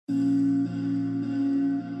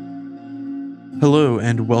Hello,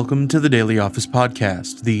 and welcome to the Daily Office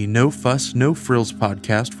Podcast, the No Fuss, No Frills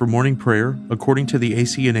podcast for morning prayer, according to the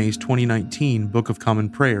ACNA's 2019 Book of Common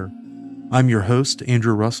Prayer. I'm your host,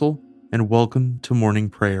 Andrew Russell, and welcome to morning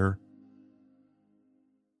prayer.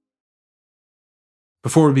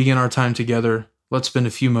 Before we begin our time together, let's spend a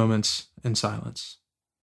few moments in silence.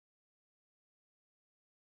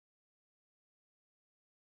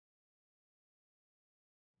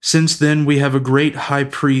 Since then we have a great high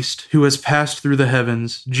priest who has passed through the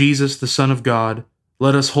heavens, Jesus the Son of God.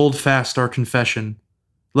 Let us hold fast our confession.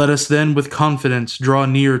 Let us then with confidence draw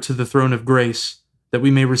near to the throne of grace, that we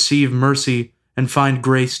may receive mercy and find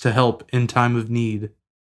grace to help in time of need.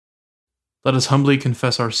 Let us humbly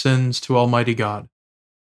confess our sins to Almighty God.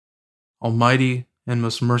 Almighty and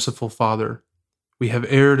most merciful Father, we have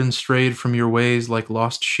erred and strayed from your ways like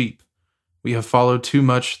lost sheep. We have followed too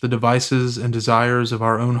much the devices and desires of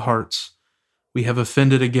our own hearts. We have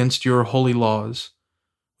offended against your holy laws.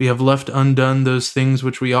 We have left undone those things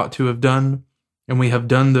which we ought to have done, and we have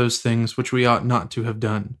done those things which we ought not to have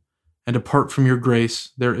done. And apart from your grace,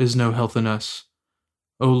 there is no health in us.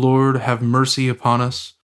 O Lord, have mercy upon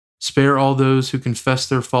us. Spare all those who confess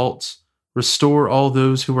their faults. Restore all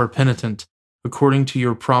those who are penitent, according to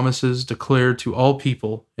your promises declared to all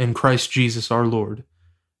people in Christ Jesus our Lord.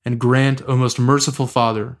 And grant, O most merciful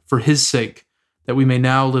Father, for his sake, that we may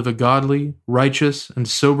now live a godly, righteous, and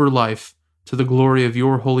sober life to the glory of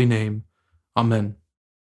your holy name. Amen.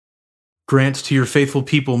 Grant to your faithful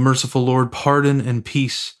people, merciful Lord, pardon and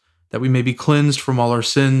peace, that we may be cleansed from all our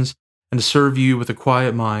sins and serve you with a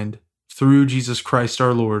quiet mind, through Jesus Christ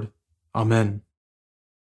our Lord. Amen.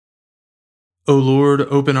 O Lord,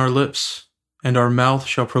 open our lips, and our mouth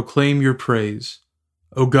shall proclaim your praise.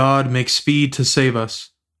 O God, make speed to save us.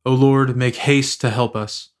 O Lord, make haste to help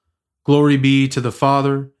us. Glory be to the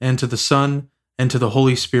Father, and to the Son, and to the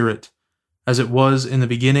Holy Spirit, as it was in the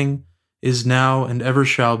beginning, is now, and ever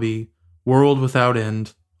shall be, world without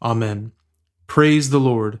end. Amen. Praise the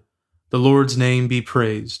Lord. The Lord's name be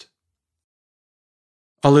praised.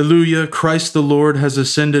 Alleluia, Christ the Lord has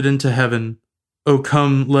ascended into heaven. O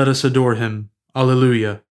come, let us adore him.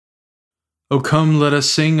 Alleluia. O come, let us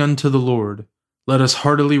sing unto the Lord. Let us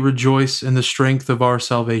heartily rejoice in the strength of our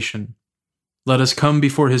salvation. Let us come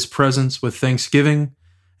before his presence with thanksgiving,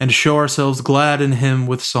 and show ourselves glad in him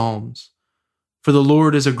with psalms. For the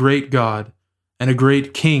Lord is a great God, and a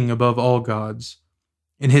great King above all gods.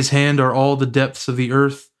 In his hand are all the depths of the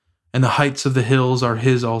earth, and the heights of the hills are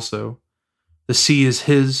his also. The sea is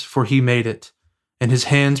his, for he made it, and his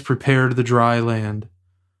hands prepared the dry land.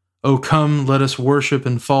 O come, let us worship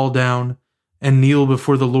and fall down, and kneel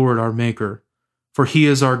before the Lord our Maker. For he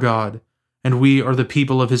is our God, and we are the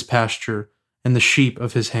people of his pasture, and the sheep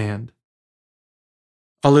of his hand.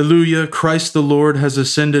 Alleluia, Christ the Lord has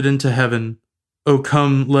ascended into heaven. O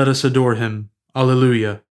come, let us adore him.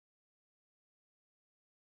 Alleluia.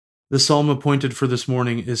 The psalm appointed for this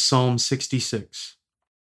morning is Psalm 66.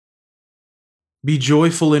 Be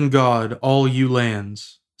joyful in God, all you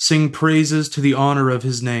lands. Sing praises to the honor of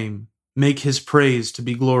his name. Make his praise to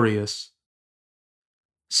be glorious.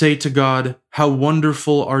 Say to God, how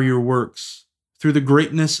wonderful are your works! Through the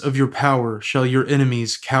greatness of your power shall your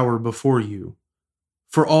enemies cower before you.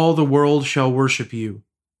 For all the world shall worship you,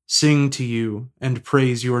 sing to you, and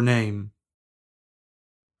praise your name.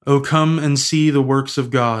 O come and see the works of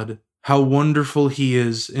God, how wonderful he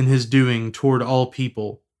is in his doing toward all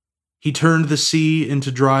people. He turned the sea into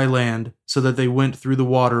dry land, so that they went through the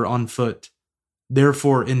water on foot.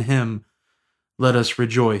 Therefore in him let us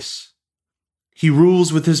rejoice. He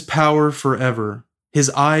rules with his power forever. His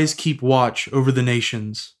eyes keep watch over the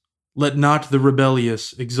nations. Let not the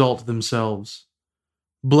rebellious exalt themselves.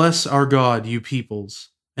 Bless our God, you peoples,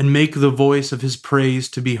 and make the voice of his praise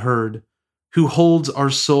to be heard, who holds our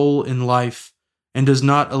soul in life and does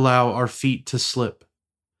not allow our feet to slip.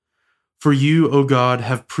 For you, O God,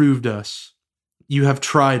 have proved us. You have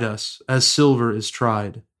tried us as silver is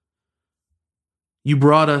tried. You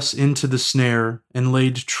brought us into the snare and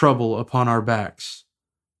laid trouble upon our backs.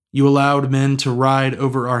 You allowed men to ride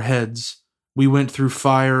over our heads. We went through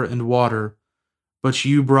fire and water, but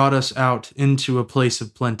you brought us out into a place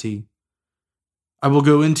of plenty. I will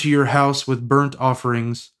go into your house with burnt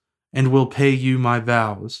offerings, and will pay you my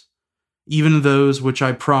vows, even those which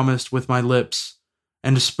I promised with my lips,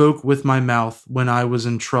 and spoke with my mouth when I was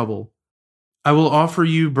in trouble. I will offer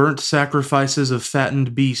you burnt sacrifices of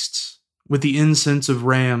fattened beasts. With the incense of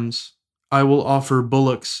rams, I will offer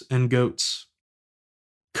bullocks and goats.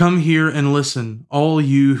 Come here and listen, all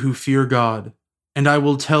you who fear God, and I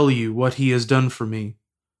will tell you what he has done for me.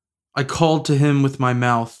 I called to him with my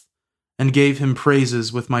mouth, and gave him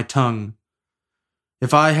praises with my tongue.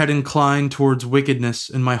 If I had inclined towards wickedness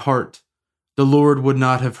in my heart, the Lord would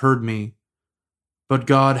not have heard me. But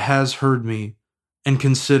God has heard me and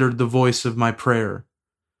considered the voice of my prayer.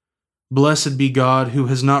 Blessed be God who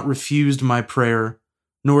has not refused my prayer,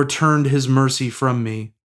 nor turned his mercy from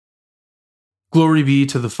me. Glory be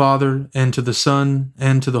to the Father, and to the Son,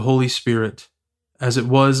 and to the Holy Spirit, as it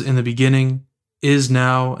was in the beginning, is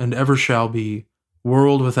now, and ever shall be,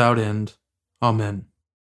 world without end. Amen.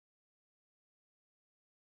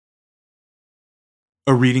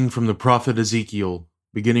 A reading from the prophet Ezekiel,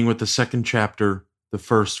 beginning with the 2nd chapter, the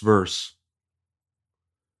 1st verse.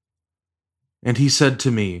 And he said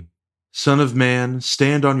to me, Son of man,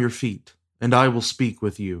 stand on your feet, and I will speak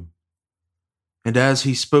with you. And as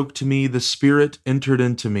he spoke to me, the Spirit entered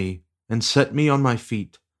into me, and set me on my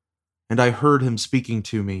feet, and I heard him speaking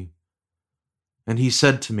to me. And he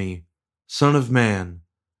said to me, Son of man,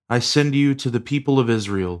 I send you to the people of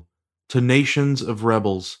Israel, to nations of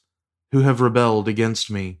rebels, who have rebelled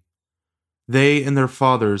against me. They and their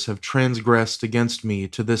fathers have transgressed against me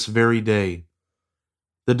to this very day.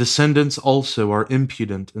 The descendants also are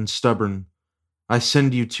impudent and stubborn. I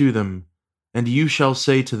send you to them, and you shall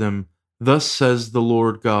say to them, Thus says the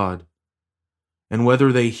Lord God. And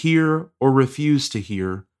whether they hear or refuse to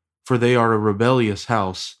hear, for they are a rebellious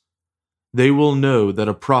house, they will know that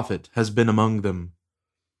a prophet has been among them.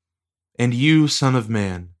 And you, son of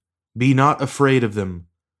man, be not afraid of them,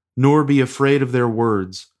 nor be afraid of their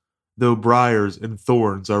words, though briars and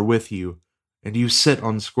thorns are with you, and you sit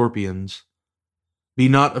on scorpions. Be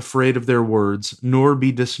not afraid of their words, nor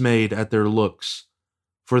be dismayed at their looks,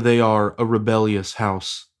 for they are a rebellious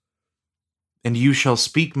house. And you shall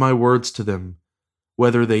speak my words to them,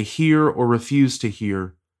 whether they hear or refuse to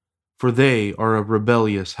hear, for they are a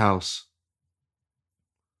rebellious house.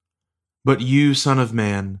 But you, son of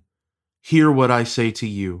man, hear what I say to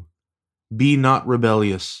you. Be not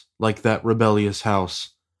rebellious like that rebellious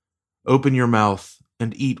house. Open your mouth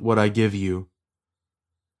and eat what I give you.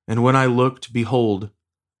 And when I looked, behold,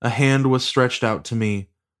 a hand was stretched out to me,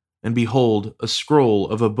 and behold, a scroll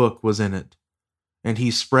of a book was in it. And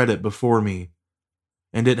he spread it before me.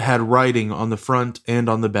 And it had writing on the front and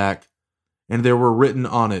on the back, and there were written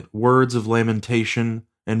on it words of lamentation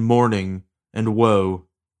and mourning and woe.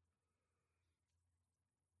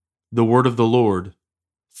 The word of the Lord.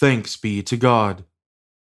 Thanks be to God.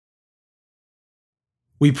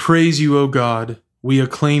 We praise you, O God. We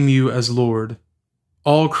acclaim you as Lord.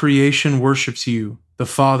 All creation worships you, the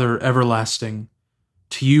Father everlasting.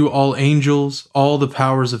 To you all angels, all the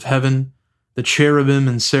powers of heaven, the cherubim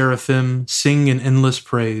and seraphim sing in endless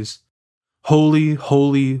praise. Holy,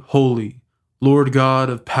 holy, holy, Lord God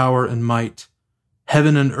of power and might.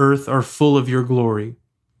 Heaven and earth are full of your glory.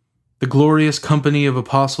 The glorious company of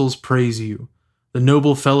apostles praise you. The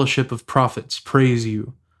noble fellowship of prophets praise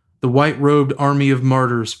you. The white-robed army of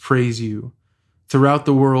martyrs praise you. Throughout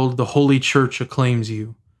the world, the Holy Church acclaims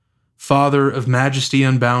you. Father of majesty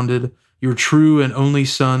unbounded, your true and only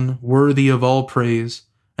Son, worthy of all praise,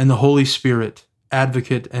 and the Holy Spirit,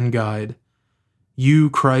 advocate and guide. You,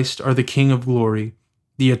 Christ, are the King of glory,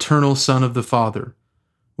 the eternal Son of the Father.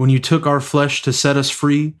 When you took our flesh to set us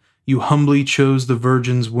free, you humbly chose the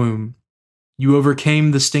Virgin's womb. You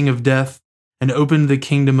overcame the sting of death and opened the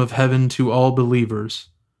kingdom of heaven to all believers.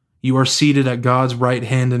 You are seated at God's right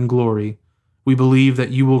hand in glory. We believe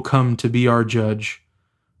that you will come to be our judge.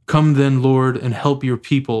 Come then, Lord, and help your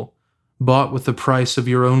people, bought with the price of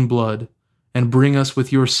your own blood, and bring us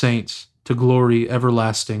with your saints to glory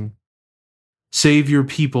everlasting. Save your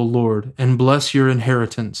people, Lord, and bless your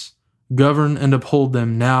inheritance. Govern and uphold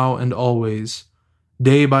them now and always.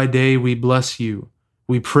 Day by day we bless you.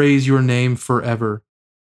 We praise your name forever.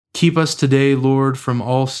 Keep us today, Lord, from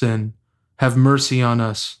all sin. Have mercy on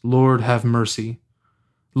us, Lord, have mercy.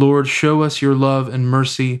 Lord, show us your love and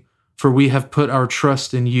mercy, for we have put our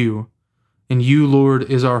trust in you. In you, Lord,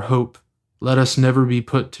 is our hope. Let us never be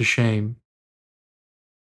put to shame.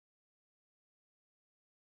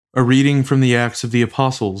 A reading from the Acts of the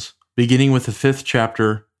Apostles, beginning with the 5th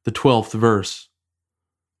chapter, the 12th verse.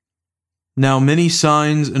 Now many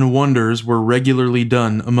signs and wonders were regularly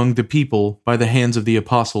done among the people by the hands of the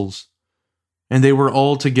apostles, and they were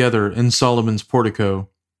all together in Solomon's portico.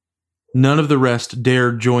 None of the rest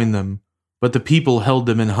dared join them, but the people held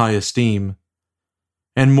them in high esteem.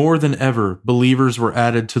 And more than ever believers were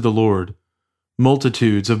added to the Lord,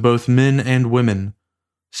 multitudes of both men and women,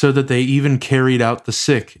 so that they even carried out the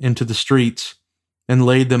sick into the streets, and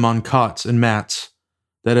laid them on cots and mats,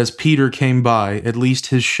 that as Peter came by, at least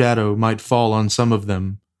his shadow might fall on some of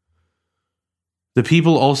them. The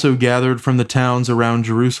people also gathered from the towns around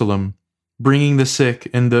Jerusalem, bringing the sick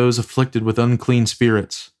and those afflicted with unclean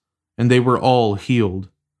spirits, and they were all healed.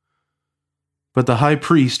 But the high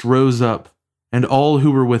priest rose up, and all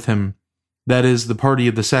who were with him, that is, the party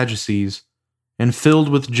of the Sadducees, and filled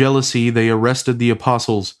with jealousy they arrested the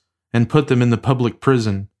apostles and put them in the public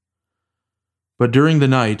prison. But during the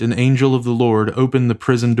night an angel of the Lord opened the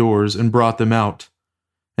prison doors and brought them out,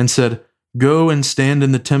 and said, "Go and stand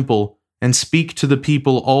in the temple, and speak to the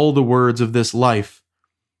people all the words of this life."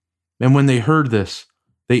 And when they heard this,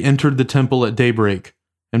 they entered the temple at daybreak,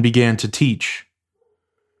 and began to teach.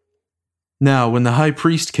 Now when the high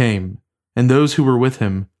priest came, and those who were with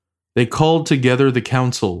him, they called together the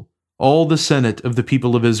council, all the senate of the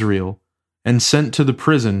people of Israel, and sent to the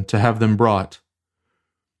prison to have them brought.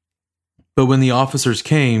 But when the officers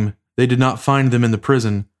came, they did not find them in the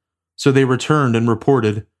prison, so they returned and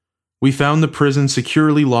reported, "We found the prison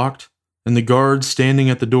securely locked, and the guards standing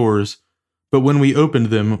at the doors, but when we opened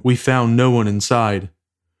them, we found no one inside."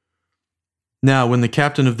 Now when the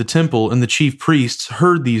captain of the temple and the chief priests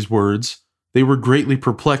heard these words, they were greatly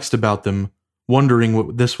perplexed about them, wondering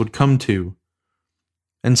what this would come to.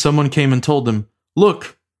 And someone came and told them,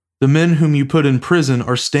 "Look, the men whom you put in prison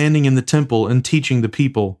are standing in the temple and teaching the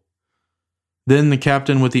people." Then the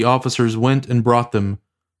captain with the officers went and brought them,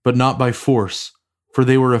 but not by force, for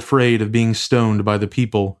they were afraid of being stoned by the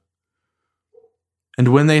people. And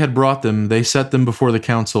when they had brought them, they set them before the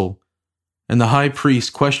council. And the high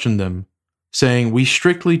priest questioned them, saying, "We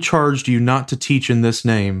strictly charged you not to teach in this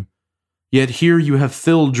name, yet here you have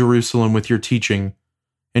filled Jerusalem with your teaching,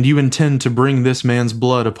 and you intend to bring this man's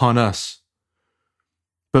blood upon us."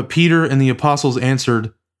 But Peter and the apostles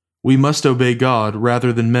answered, "We must obey God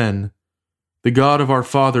rather than men. The God of our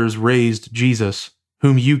fathers raised Jesus,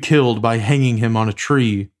 whom you killed by hanging him on a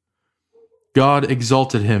tree. God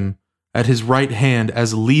exalted him at his right hand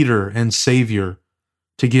as leader and Savior,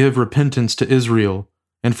 to give repentance to Israel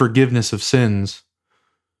and forgiveness of sins.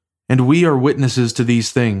 And we are witnesses to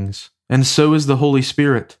these things, and so is the Holy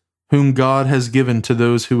Spirit, whom God has given to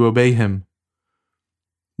those who obey him."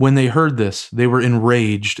 When they heard this, they were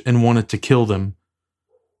enraged and wanted to kill them.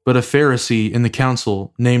 But a Pharisee in the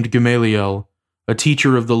council, named Gamaliel, a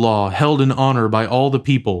teacher of the law, held in honor by all the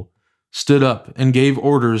people, stood up and gave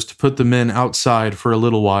orders to put the men outside for a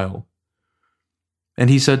little while. And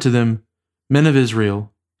he said to them, "Men of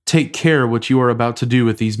Israel, take care what you are about to do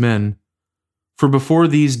with these men. For before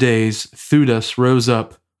these days Theudas rose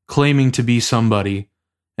up, claiming to be somebody,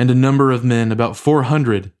 and a number of men, about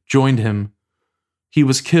 400, joined him. He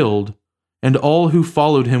was killed, and all who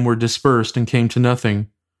followed him were dispersed and came to nothing.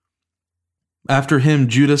 After him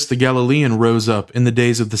Judas the Galilean rose up in the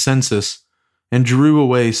days of the census, and drew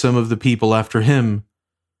away some of the people after him.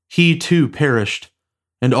 He too perished,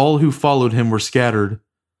 and all who followed him were scattered.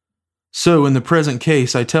 So in the present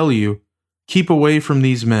case I tell you, keep away from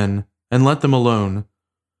these men, and let them alone.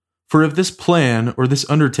 For if this plan or this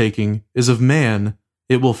undertaking is of man,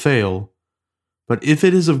 it will fail. But if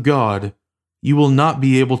it is of God, you will not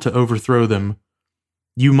be able to overthrow them.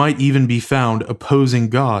 You might even be found opposing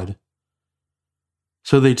God."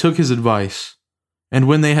 So they took his advice, and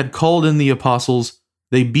when they had called in the apostles,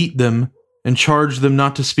 they beat them and charged them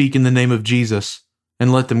not to speak in the name of Jesus,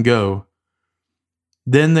 and let them go.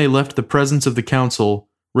 Then they left the presence of the council,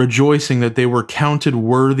 rejoicing that they were counted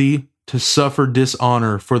worthy to suffer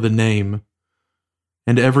dishonor for the name.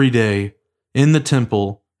 And every day, in the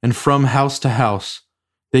temple and from house to house,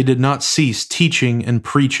 they did not cease teaching and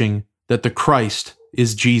preaching that the Christ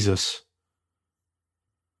is Jesus.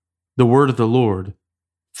 The word of the Lord.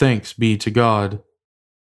 Thanks be to God.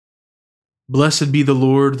 Blessed be the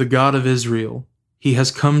Lord, the God of Israel. He has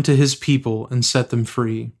come to his people and set them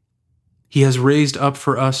free. He has raised up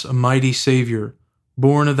for us a mighty Savior,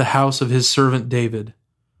 born of the house of his servant David.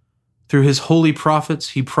 Through his holy prophets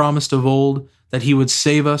he promised of old that he would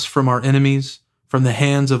save us from our enemies, from the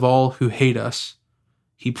hands of all who hate us.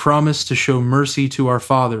 He promised to show mercy to our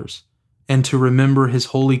fathers, and to remember his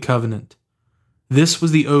holy covenant. This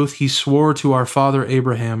was the oath he swore to our father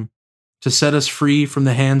Abraham, to set us free from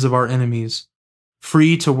the hands of our enemies,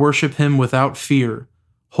 free to worship him without fear,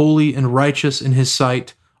 holy and righteous in his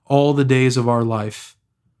sight all the days of our life.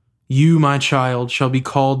 You, my child, shall be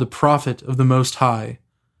called the prophet of the Most High,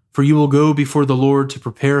 for you will go before the Lord to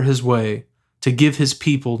prepare his way, to give his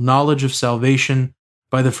people knowledge of salvation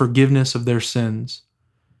by the forgiveness of their sins.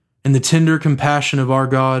 In the tender compassion of our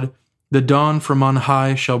God, the dawn from on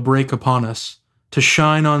high shall break upon us, to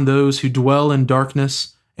shine on those who dwell in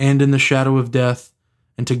darkness and in the shadow of death,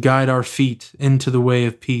 and to guide our feet into the way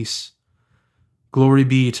of peace. Glory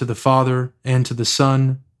be to the Father, and to the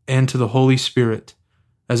Son, and to the Holy Spirit,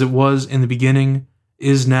 as it was in the beginning,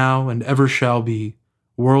 is now, and ever shall be,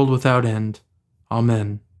 world without end.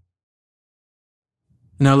 Amen.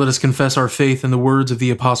 Now let us confess our faith in the words of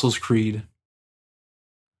the Apostles' Creed.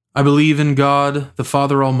 I believe in God, the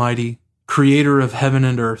Father Almighty, creator of heaven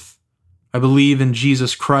and earth. I believe in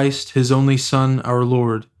Jesus Christ, his only Son, our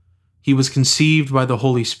Lord. He was conceived by the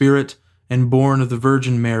Holy Spirit and born of the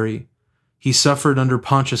Virgin Mary. He suffered under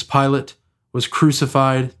Pontius Pilate, was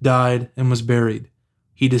crucified, died, and was buried.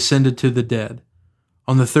 He descended to the dead.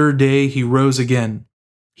 On the third day he rose again.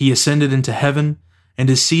 He ascended into heaven and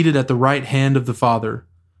is seated at the right hand of the Father.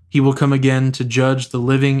 He will come again to judge the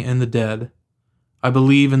living and the dead. I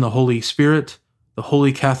believe in the Holy Spirit, the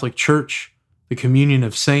Holy Catholic Church, the communion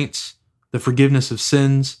of saints, the forgiveness of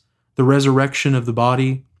sins, the resurrection of the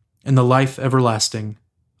body, and the life everlasting.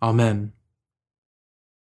 Amen.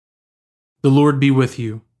 The Lord be with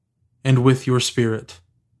you, and with your spirit.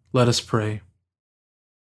 Let us pray.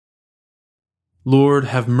 Lord,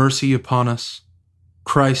 have mercy upon us.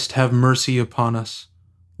 Christ, have mercy upon us.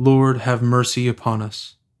 Lord, have mercy upon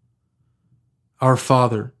us. Our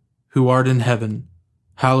Father, who art in heaven,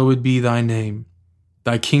 hallowed be thy name.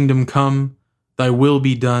 Thy kingdom come, thy will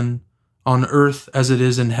be done, on earth as it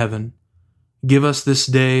is in heaven. Give us this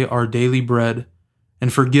day our daily bread,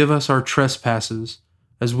 and forgive us our trespasses,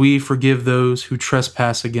 as we forgive those who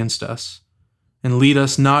trespass against us. And lead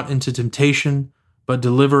us not into temptation, but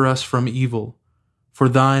deliver us from evil. For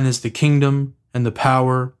thine is the kingdom, and the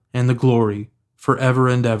power, and the glory, forever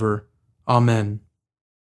and ever. Amen.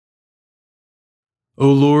 O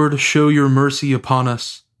Lord, show your mercy upon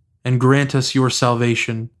us, and grant us your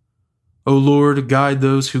salvation. O Lord, guide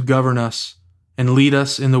those who govern us, and lead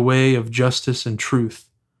us in the way of justice and truth.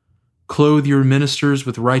 Clothe your ministers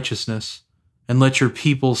with righteousness, and let your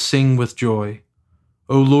people sing with joy.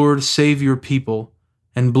 O Lord, save your people,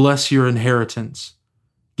 and bless your inheritance.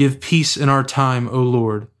 Give peace in our time, O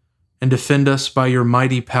Lord, and defend us by your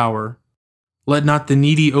mighty power. Let not the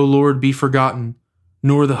needy, O Lord, be forgotten,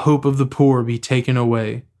 nor the hope of the poor be taken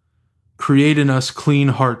away. Create in us clean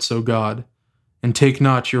hearts, O God, and take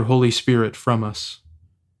not your Holy Spirit from us.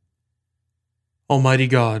 Almighty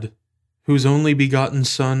God, whose only begotten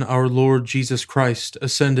Son, our Lord Jesus Christ,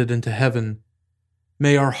 ascended into heaven,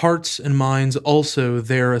 may our hearts and minds also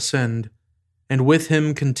there ascend, and with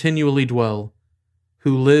him continually dwell,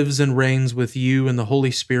 who lives and reigns with you in the Holy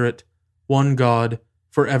Spirit, one God,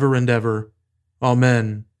 forever and ever.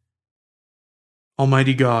 Amen.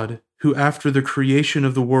 Almighty God, who after the creation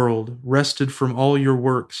of the world rested from all your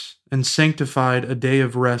works, and sanctified a day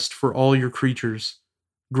of rest for all your creatures,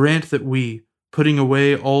 grant that we, putting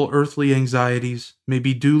away all earthly anxieties, may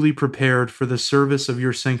be duly prepared for the service of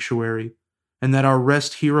your sanctuary, and that our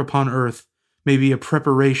rest here upon earth may be a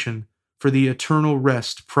preparation for the eternal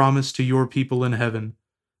rest promised to your people in heaven,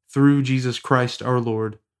 through Jesus Christ our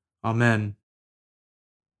Lord. Amen.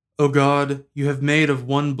 O God, you have made of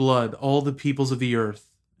one blood all the peoples of the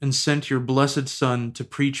earth, and sent your blessed Son to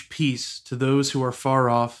preach peace to those who are far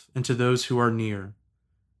off and to those who are near.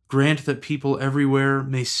 Grant that people everywhere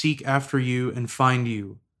may seek after you and find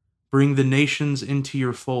you. Bring the nations into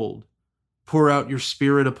your fold. Pour out your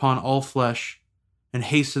Spirit upon all flesh, and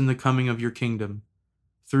hasten the coming of your kingdom.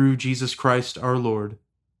 Through Jesus Christ our Lord.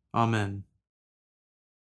 Amen.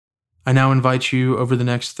 I now invite you over the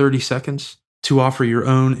next 30 seconds to offer your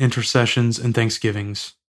own intercessions and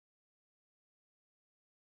thanksgivings.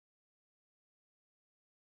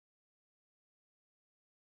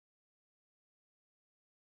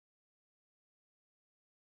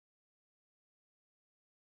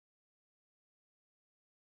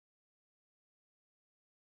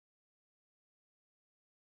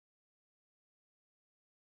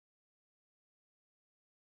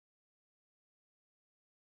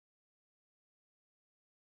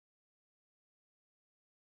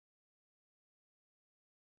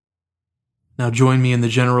 Now join me in the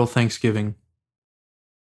general thanksgiving.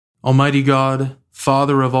 Almighty God,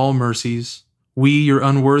 Father of all mercies, we, your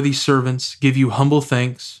unworthy servants, give you humble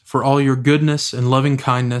thanks for all your goodness and loving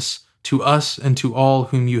kindness to us and to all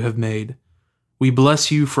whom you have made. We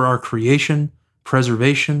bless you for our creation,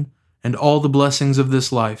 preservation, and all the blessings of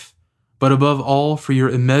this life, but above all for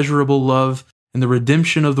your immeasurable love and the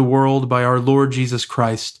redemption of the world by our Lord Jesus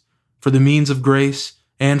Christ, for the means of grace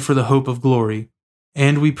and for the hope of glory.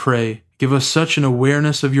 And we pray, give us such an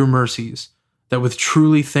awareness of your mercies, that with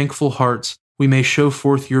truly thankful hearts we may show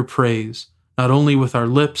forth your praise, not only with our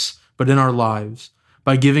lips, but in our lives,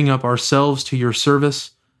 by giving up ourselves to your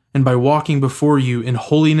service, and by walking before you in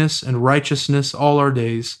holiness and righteousness all our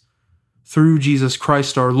days. Through Jesus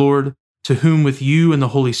Christ our Lord, to whom with you and the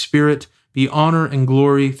Holy Spirit be honor and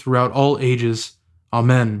glory throughout all ages.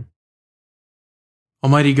 Amen.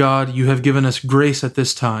 Almighty God, you have given us grace at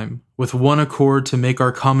this time, with one accord to make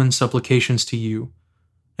our common supplications to you.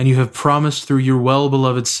 And you have promised through your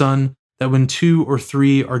well-beloved Son that when 2 or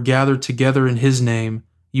 3 are gathered together in his name,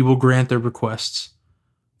 you will grant their requests.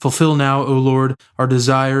 Fulfill now, O Lord, our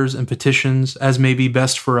desires and petitions as may be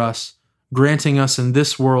best for us, granting us in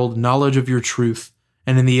this world knowledge of your truth,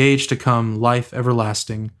 and in the age to come life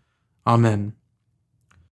everlasting. Amen.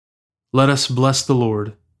 Let us bless the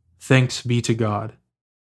Lord. Thanks be to God.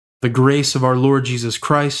 The grace of our Lord Jesus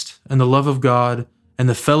Christ, and the love of God, and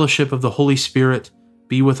the fellowship of the Holy Spirit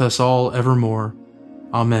be with us all evermore.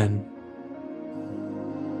 Amen.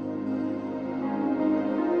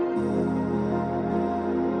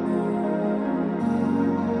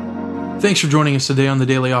 Thanks for joining us today on the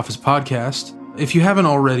Daily Office Podcast. If you haven't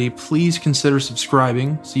already, please consider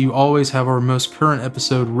subscribing so you always have our most current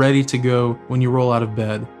episode ready to go when you roll out of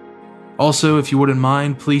bed. Also, if you wouldn't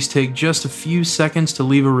mind, please take just a few seconds to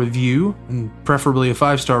leave a review, and preferably a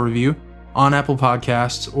 5-star review, on Apple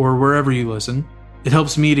Podcasts or wherever you listen. It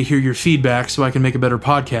helps me to hear your feedback so I can make a better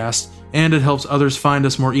podcast, and it helps others find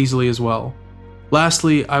us more easily as well.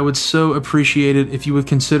 Lastly, I would so appreciate it if you would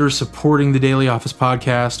consider supporting the Daily Office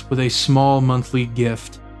Podcast with a small monthly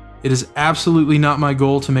gift. It is absolutely not my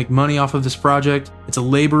goal to make money off of this project. It's a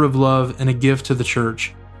labor of love and a gift to the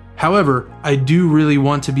church. However, I do really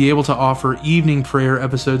want to be able to offer evening prayer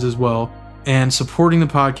episodes as well, and supporting the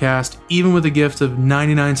podcast, even with a gift of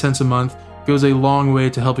 99 cents a month, goes a long way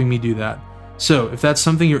to helping me do that. So, if that's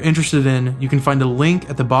something you're interested in, you can find a link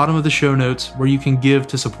at the bottom of the show notes where you can give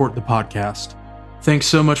to support the podcast. Thanks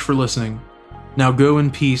so much for listening. Now go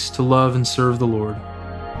in peace to love and serve the Lord.